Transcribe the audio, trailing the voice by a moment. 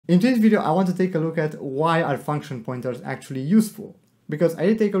In today's video, I want to take a look at why are function pointers actually useful. Because I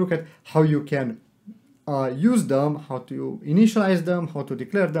did take a look at how you can use them, how to initialize them, how to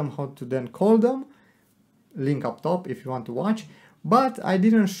declare them, how to then call them. Link up top if you want to watch. But I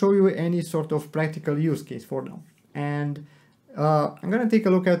didn't show you any sort of practical use case for them. And I'm going to take a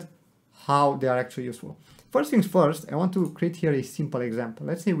look at how they are actually useful. First things first, I want to create here a simple example.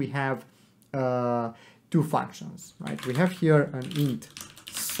 Let's say we have two functions, right? We have here an int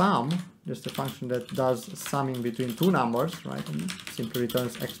sum, just a function that does summing between two numbers, right? And simply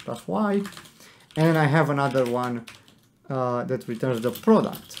returns x plus y. And I have another one that returns the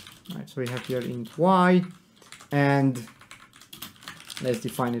product, right? So we have here int y, and let's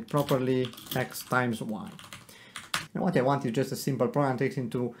define it properly, x times y. And what I want is just a simple program that takes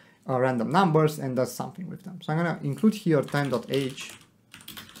into random numbers and does something with them. So I'm going to include here time.h,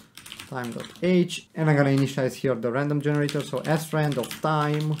 and I'm going to initialize here the random generator, so srand of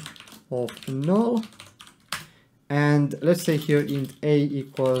time of null, and let's say here int a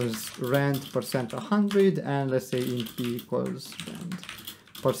equals rand %100, and let's say int b equals rand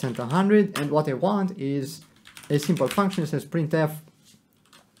 %100, and what I want is a simple function that says printf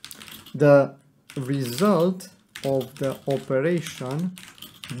the result of the operation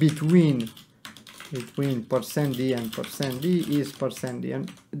between %d and %d is %d,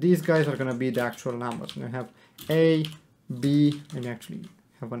 and these guys are going to be the actual numbers. And I have a, b, and actually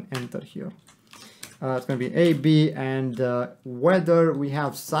have an enter here. It's going to be a, b, and whether we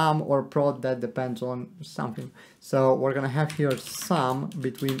have sum or prod, that depends on something. So we're going to have here sum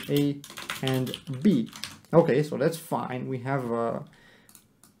between a and b. Okay, so that's fine. We have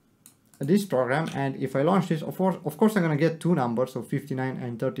this program, and if I launch this, of course I'm going to get two numbers, so 59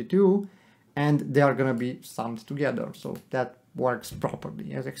 and 32, and they are going to be summed together, so that works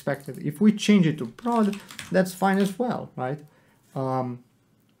properly as expected. If we change it to prod, that's fine as well, right? We're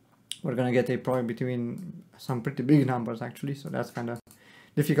going to get a prod between some pretty big numbers actually, so that's kind of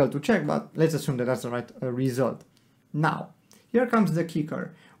difficult to check, but let's assume that that's the right result. Now, here comes the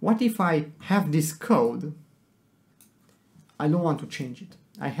kicker. What if I have this code, I don't want to change it.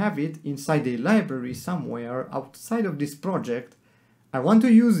 I have it inside a library somewhere outside of this project. I want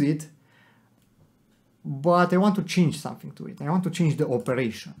to use it, but I want to change something to it. I want to change the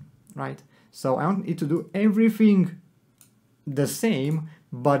operation, right? So I want it to do everything the same,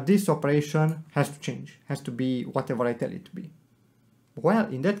 but this operation has to change, has to be whatever I tell it to be. Well,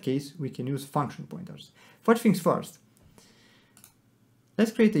 in that case, we can use function pointers. First things first,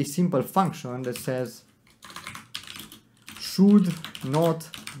 let's create a simple function that says should not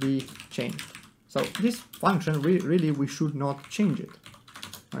be changed. So this function, really we should not change it,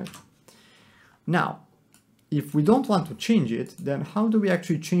 right? Now, if we don't want to change it, then how do we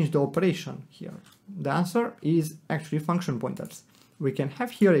actually change the operation here? The answer is actually function pointers. We can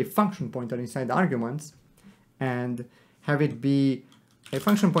have here a function pointer inside the arguments and have it be a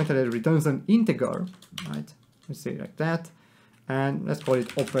function pointer that returns an integer, right? Let's say like that, and let's call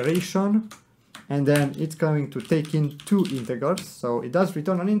it operation. And then it's going to take in two integers. So it does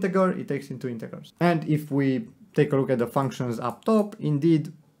return an integer, it takes in two integers. And if we take a look at the functions up top,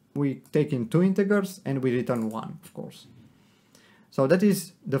 indeed, we take in two integers and we return one, of course. So that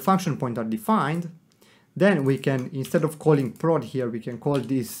is the function pointer defined. Then we can, instead of calling prod here, we can call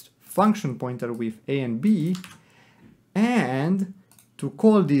this function pointer with a and b. And to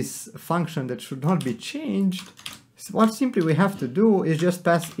call this function that should not be changed, what simply we have to do is just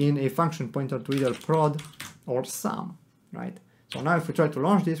pass in a function pointer to either prod or sum, right? So now if we try to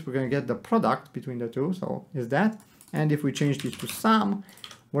launch this, we're going to get the product between the two, so is that. And if we change this to sum,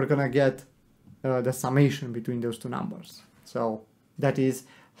 we're going to get the summation between those two numbers. So that is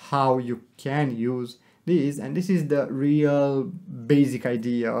how you can use this, and this is the real basic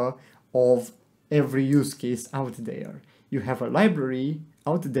idea of every use case out there. You have a library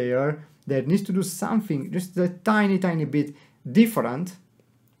out there that needs to do something just a tiny bit different,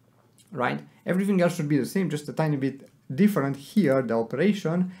 right? Everything else should be the same, just a tiny bit different here, the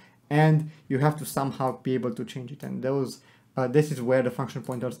operation, and you have to somehow be able to change it, and those this is where the function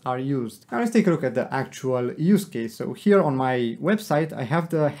pointers are used. Now let's take a look at the actual use case. So here on my website I have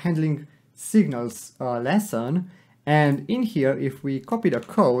the handling signals lesson, and in here if we copy the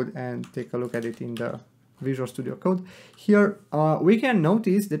code and take a look at it in the Visual Studio Code, here we can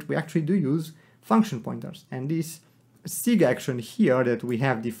notice that we actually do use function pointers, and this sig action here that we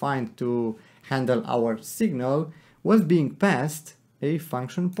have defined to handle our signal was being passed a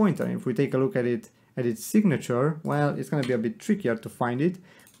function pointer. And if we take a look at it at its signature, well, it's going to be a bit trickier to find it,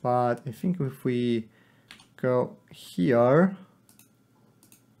 but I think if we go here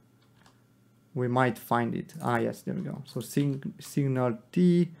we might find it. Ah, yes, there we go. So signal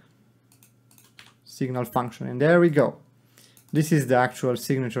T, signal function, and there we go. This is the actual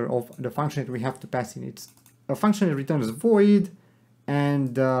signature of the function that we have to pass in. It's a function that returns void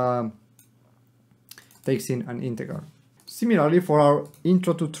and takes in an integer. Similarly, for our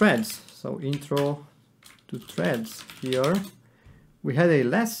intro to threads, so intro to threads here, we had a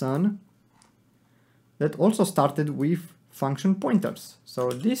lesson that also started with function pointers. So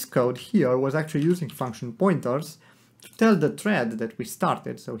this code here was actually using function pointers to tell the thread that we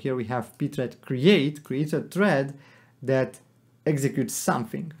started. So here we have pthread creates a thread that executes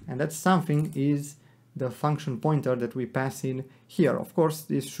something, and that something is the function pointer that we pass in here. Of course,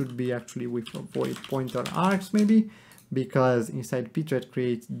 this should be actually with a void pointer args maybe, because inside pthread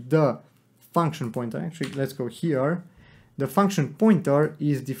creates the function pointer. Actually, let's go here. The function pointer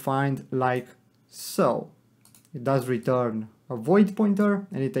is defined like so. It does return a void pointer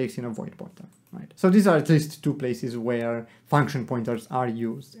and it takes in a void pointer, right? So these are at least two places where function pointers are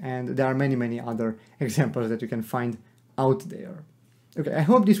used, and there are many other examples that you can find out there. Okay, I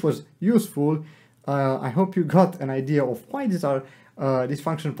hope this was useful. I hope you got an idea of why these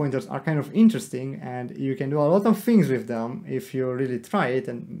function pointers are kind of interesting, and you can do a lot of things with them if you really try it,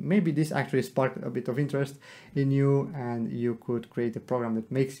 and maybe this actually sparked a bit of interest in you and you could create a program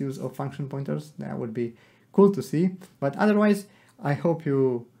that makes use of function pointers. That would be cool to see. But otherwise, I hope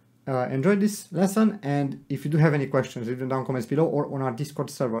you enjoyed this lesson, and if you do have any questions, leave them down in comments below or on our Discord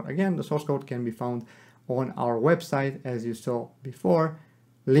server. Again, the source code can be found on our website as you saw before,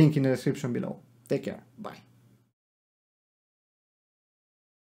 link in the description below. Take care, bye.